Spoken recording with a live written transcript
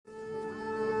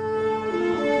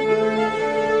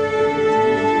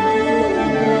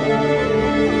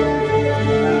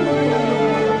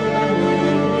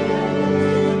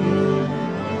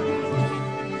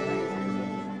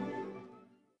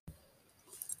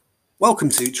Welcome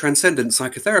to Transcendent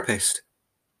Psychotherapist.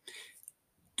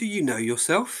 Do you know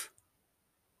yourself?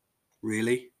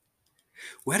 Really?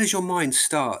 Where does your mind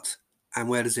start and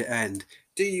where does it end?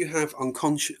 Do you have an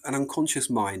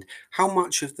unconscious mind? How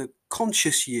much of the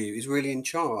conscious you is really in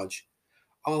charge?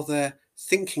 Are there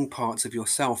thinking parts of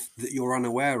yourself that you're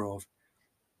unaware of?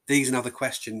 These and other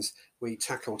questions we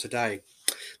tackle today.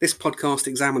 This podcast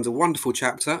examines a wonderful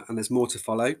chapter, and there's more to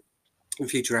follow in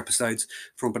future episodes,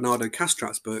 from Bernardo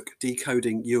Kastrup's book,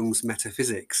 Decoding Jung's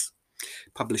Metaphysics,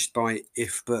 published by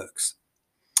If Books.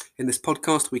 In this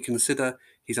podcast, we consider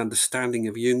his understanding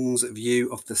of Jung's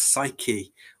view of the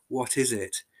psyche. What is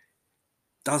it?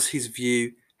 Does his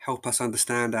view help us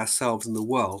understand ourselves and the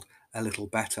world a little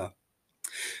better?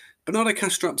 Bernardo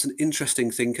Kastrup's an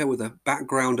interesting thinker with a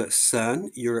background at CERN,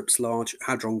 Europe's Large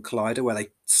Hadron Collider, where they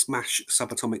smash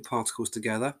subatomic particles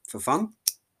together for fun.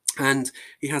 And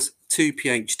he has 2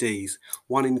 PhDs,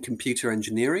 one in computer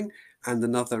engineering and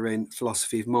another in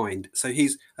philosophy of mind. So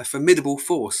he's a formidable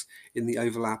force in the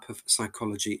overlap of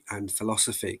psychology and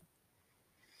philosophy.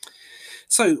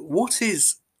 So what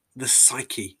is the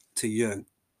psyche to Jung?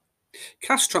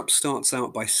 Kastrup starts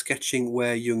out by sketching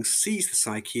where Jung sees the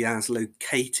psyche as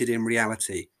located in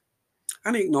reality.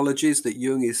 And he acknowledges that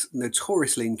Jung is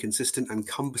notoriously inconsistent and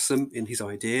cumbersome in his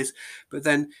ideas, but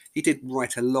then he did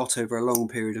write a lot over a long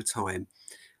period of time.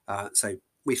 So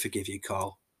we forgive you,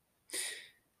 Carl.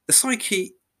 The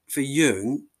psyche for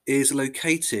Jung is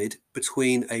located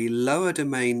between a lower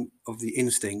domain of the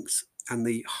instincts and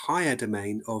the higher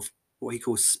domain of what he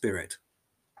calls spirit.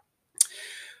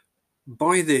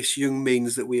 By this, Jung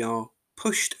means that we are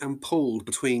pushed and pulled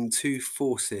between two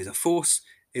forces, a force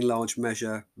in large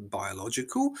measure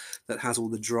biological that has all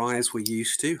the drives we're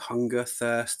used to, hunger,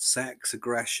 thirst, sex,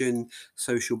 aggression,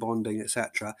 social bonding,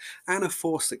 etc., and a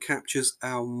force that captures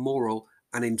our moral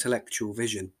and intellectual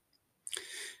vision.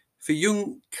 For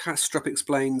Jung, Kastrup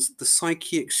explains the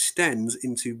psyche extends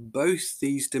into both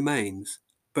these domains,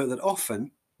 but that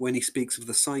often, when he speaks of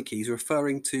the psyche, he's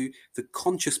referring to the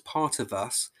conscious part of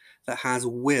us that has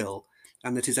will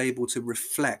and that is able to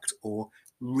reflect or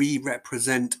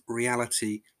re-represent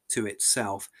reality to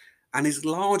itself, and is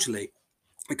largely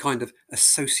a kind of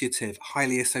associative,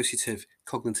 highly associative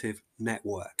cognitive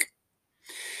network.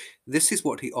 This is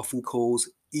what he often calls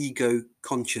ego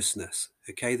consciousness,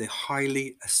 okay? The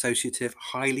highly associative,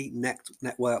 highly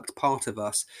networked part of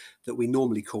us that we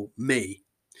normally call me,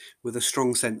 with a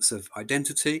strong sense of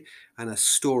identity and a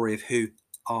story of who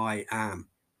I am.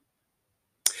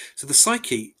 So the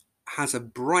psyche has a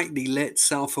brightly lit,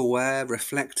 self-aware,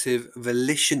 reflective,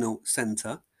 volitional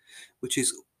center, which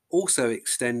is also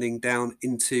extending down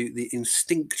into the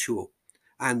instinctual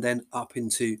and then up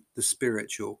into the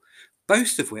spiritual,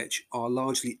 both of which are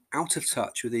largely out of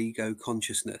touch with ego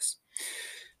consciousness.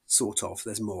 Sort of,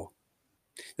 there's more.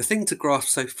 The thing to grasp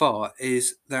so far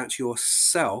is that your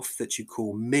self, that you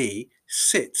call me,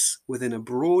 sits within a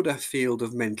broader field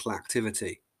of mental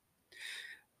activity.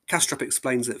 Kastrup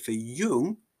explains that for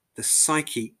Jung, the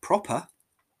psyche proper,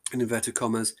 in inverted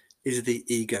commas, is the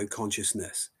ego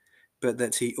consciousness, but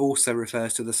that he also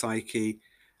refers to the psyche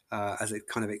as a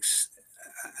kind of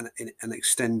an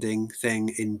extending thing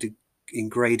in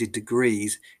graded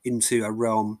degrees into a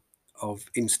realm of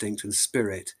instinct and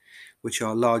spirit, which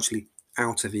are largely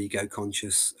out of ego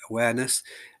conscious awareness,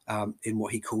 in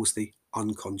what he calls the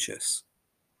unconscious.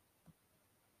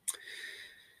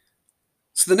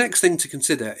 So the next thing to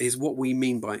consider is what we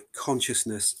mean by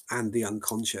consciousness and the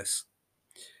unconscious.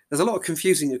 There's a lot of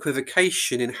confusing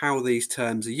equivocation in how these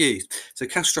terms are used. So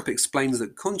Kastrup explains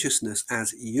that consciousness,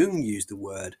 as Jung used the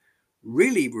word,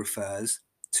 really refers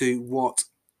to what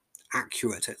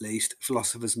accurate, at least,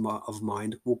 philosophers of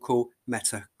mind will call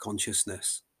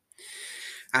meta-consciousness.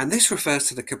 And this refers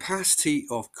to the capacity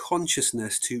of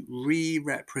consciousness to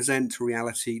re-represent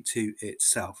reality to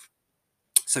itself.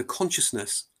 So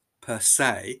consciousness, per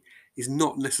se, is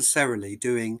not necessarily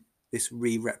doing this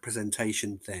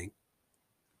re-representation thing.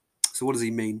 So what does he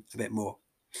mean a bit more?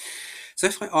 So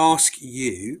if I ask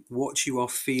you what you are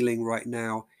feeling right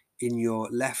now in your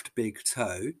left big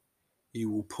toe, you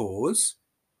will pause,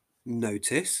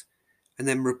 notice, and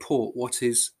then report what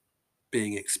is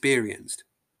being experienced.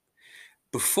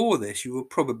 Before this, you were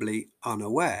probably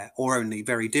unaware or only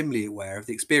very dimly aware of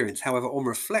the experience. However, on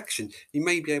reflection, you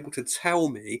may be able to tell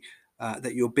me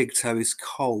that your big toe is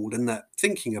cold, and that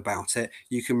thinking about it,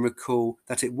 you can recall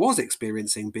that it was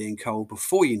experiencing being cold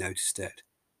before you noticed it.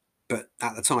 But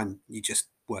at the time, you just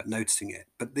weren't noticing it.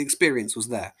 But the experience was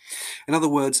there. In other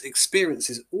words, experience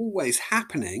is always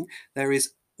happening. There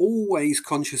is always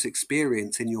conscious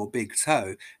experience in your big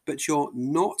toe, but you're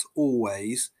not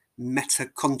always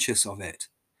meta-conscious of it.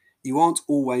 You aren't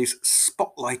always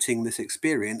spotlighting this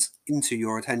experience into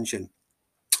your attention.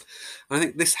 And I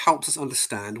think this helps us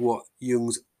understand what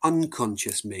Jung's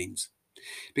unconscious means,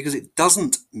 because it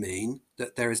doesn't mean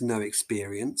that there is no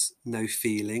experience, no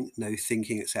feeling, no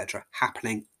thinking, etc.,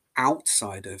 happening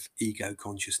outside of ego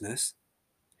consciousness.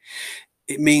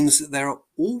 It means that there are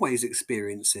always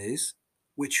experiences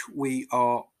which which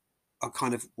are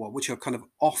kind of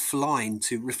offline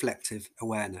to reflective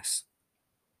awareness.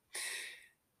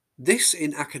 This,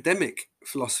 in academic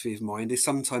philosophy of mind, is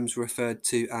sometimes referred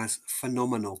to as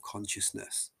phenomenal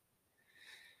consciousness.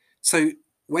 So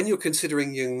when you're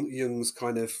considering Jung's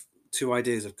kind of two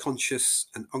ideas of conscious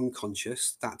and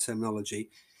unconscious, that terminology,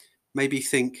 maybe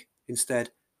think instead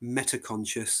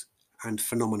metaconscious and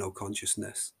phenomenal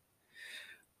consciousness.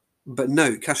 But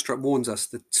note, Kastrup warns us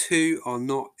the two are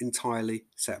not entirely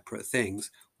separate things.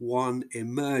 One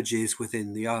emerges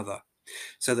within the other.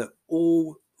 So that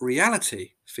all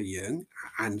reality for Jung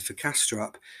and for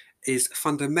Kastrup is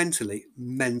fundamentally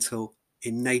mental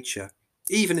in nature,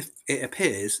 even if it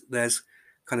appears there's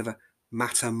kind of a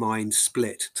matter-mind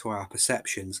split to our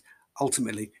perceptions.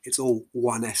 Ultimately, it's all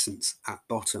one essence at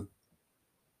bottom.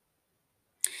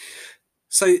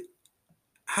 So,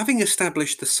 having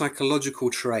established the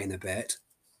psychological terrain a bit,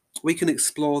 we can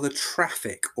explore the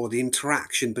traffic or the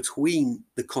interaction between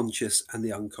the conscious and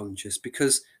the unconscious,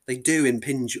 because they do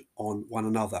impinge on one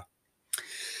another.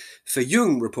 For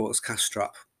Jung, reports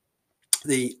Kastrup,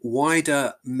 the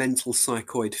wider mental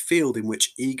psychoid field in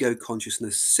which ego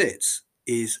consciousness sits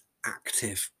is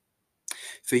active.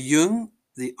 For Jung,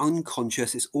 the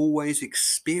unconscious is always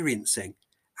experiencing,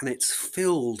 and it's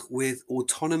filled with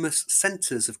autonomous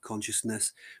centers of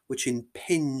consciousness which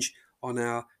impinge on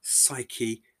our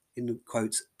psyche, in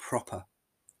quotes, proper,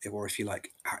 or if you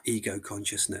like, our ego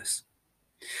consciousness.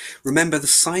 Remember, the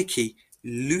psyche,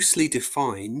 loosely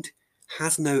defined,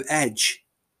 has no edge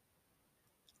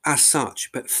as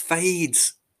such, but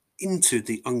fades into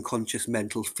the unconscious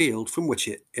mental field from which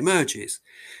it emerges.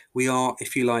 We are,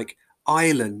 if you like,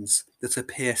 islands that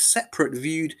appear separate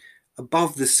viewed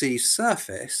above the sea's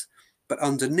surface, but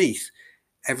underneath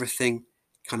everything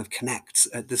kind of connects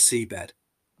at the seabed.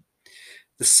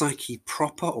 The psyche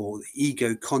proper, or the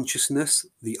ego consciousness,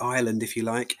 the island if you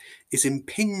like, is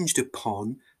impinged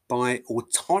upon by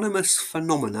autonomous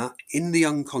phenomena in the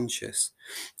unconscious,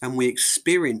 and we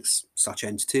experience such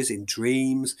entities in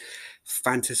dreams,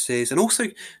 fantasies, and also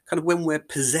kind of when we're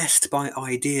possessed by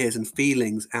ideas and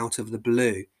feelings out of the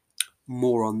blue.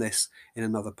 More on this in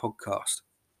another podcast.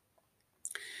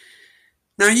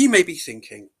 Now you may be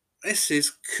thinking, this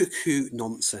is cuckoo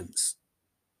nonsense.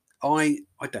 I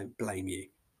don't blame you.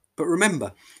 But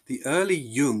remember, the early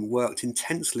Jung worked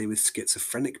intensely with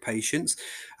schizophrenic patients,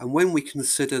 and when we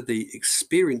consider the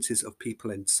experiences of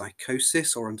people in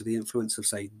psychosis or under the influence of,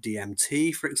 say,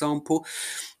 DMT, for example,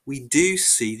 we do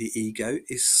see the ego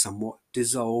is somewhat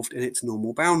dissolved in its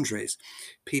normal boundaries.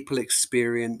 People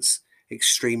experience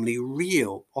extremely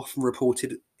real, often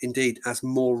reported indeed as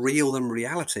more real than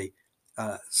reality,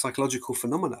 psychological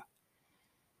phenomena.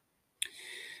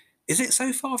 Is it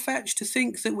so far-fetched to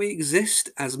think that we exist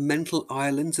as mental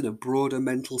islands in a broader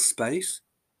mental space?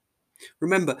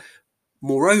 Remember,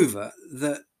 moreover,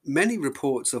 that many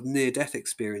reports of near-death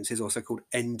experiences, or so-called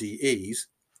NDEs,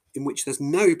 in which there's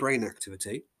no brain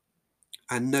activity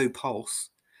and no pulse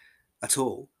at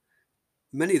all,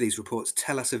 many of these reports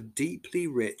tell us of deeply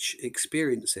rich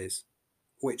experiences,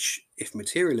 which, if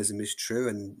materialism is true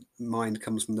and mind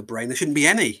comes from the brain, there shouldn't be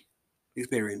any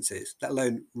experiences, let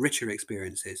alone richer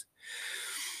experiences.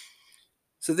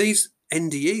 So these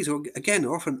NDEs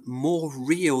are often more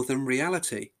real than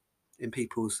reality in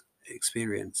people's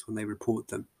experience when they report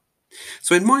them.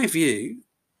 So in my view,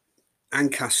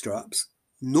 and Kastrup's,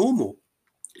 normal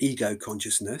ego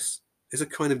consciousness is a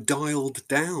kind of dialed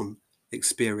down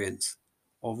experience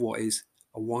of what is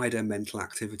a wider mental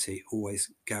activity always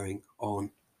going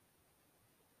on.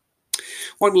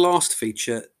 One last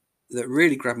feature that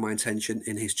really grabbed my attention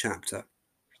in his chapter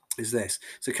is this.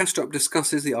 So Kastrup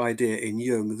discusses the idea in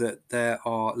Jung that there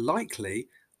are likely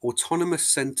autonomous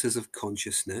centers of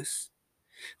consciousness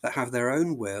that have their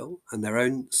own will and their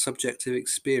own subjective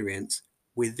experience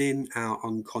within our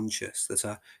unconscious, that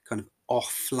are kind of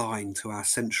offline to our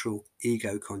central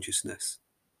ego consciousness.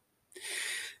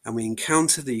 And we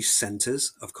encounter these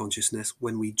centers of consciousness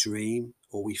when we dream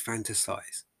or we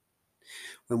fantasize.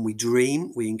 When we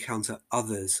dream, we encounter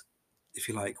others, if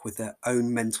you like, with their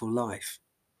own mental life.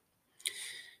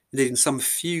 Indeed, in some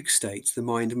fugue states, the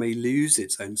mind may lose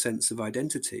its own sense of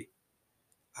identity.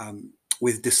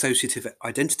 With dissociative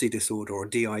identity disorder, or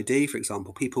DID, for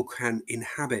example, people can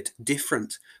inhabit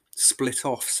different split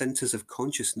off centers of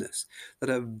consciousness that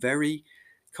are very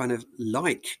kind of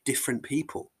like different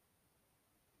people.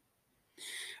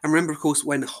 And remember, of course,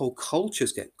 when whole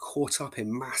cultures get caught up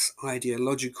in mass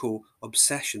ideological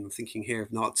obsession, thinking here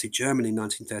of Nazi Germany in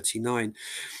 1939,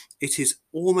 it is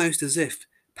almost as if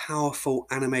powerful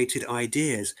animated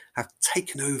ideas have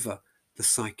taken over the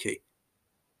psyche.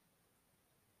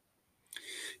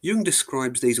 Jung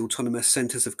describes these autonomous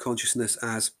centers of consciousness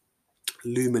as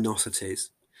luminosities,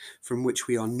 from which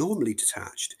we are normally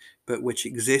detached, but which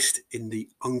exist in the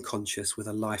unconscious with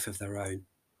a life of their own.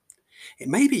 It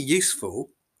may be useful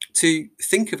to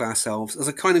think of ourselves as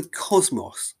a kind of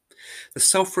cosmos. The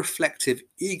self-reflective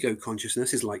ego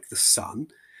consciousness is like the sun,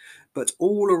 but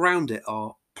all around it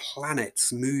are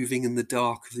planets moving in the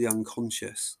dark of the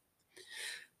unconscious.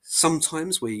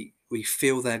 Sometimes we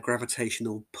feel their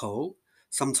gravitational pull.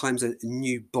 Sometimes a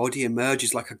new body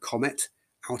emerges like a comet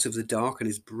out of the dark and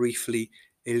is briefly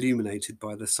illuminated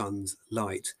by the sun's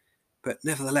light. But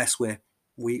nevertheless, we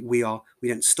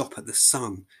don't stop at the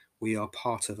sun. We are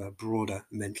part of a broader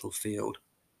mental field.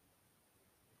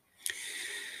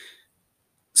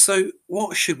 So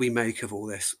what should we make of all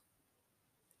this?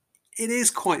 It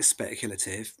is quite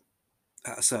speculative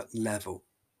at a certain level,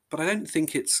 but I don't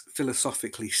think it's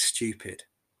philosophically stupid.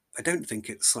 I don't think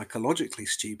it's psychologically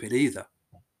stupid either.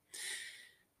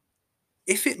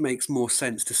 If it makes more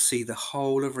sense to see the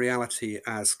whole of reality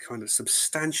as kind of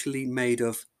substantially made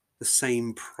of the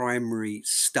same primary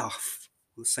stuff,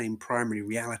 the same primary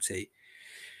reality,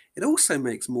 it also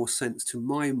makes more sense to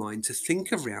my mind to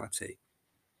think of reality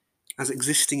as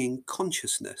existing in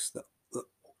consciousness,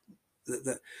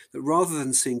 that rather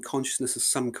than seeing consciousness as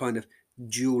some kind of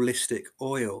dualistic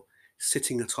oil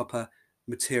sitting atop a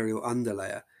material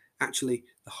underlayer, actually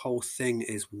the whole thing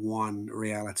is one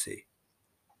reality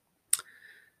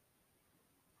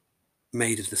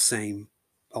made of the same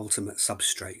ultimate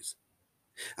substrate.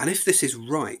 And if this is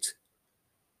right,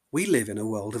 we live in a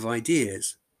world of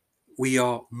ideas. We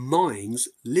are minds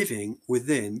living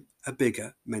within a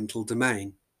bigger mental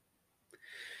domain.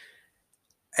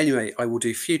 Anyway, I will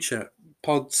do future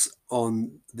pods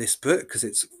on this book because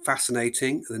it's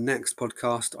fascinating. The next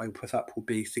podcast I will put up will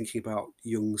be thinking about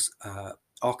Jung's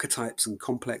archetypes and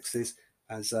complexes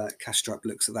as Kastrup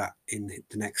looks at that in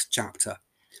the next chapter.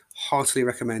 Heartily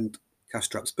recommend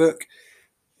Kastrup's book.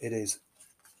 It is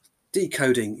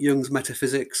Decoding Jung's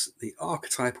Metaphysics, the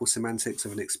Archetypal Semantics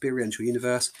of an Experiential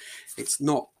Universe. It's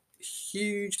not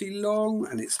hugely long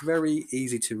and it's very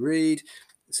easy to read.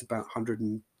 It's about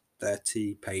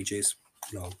 130 pages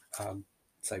long.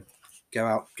 So go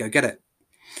out, go get it.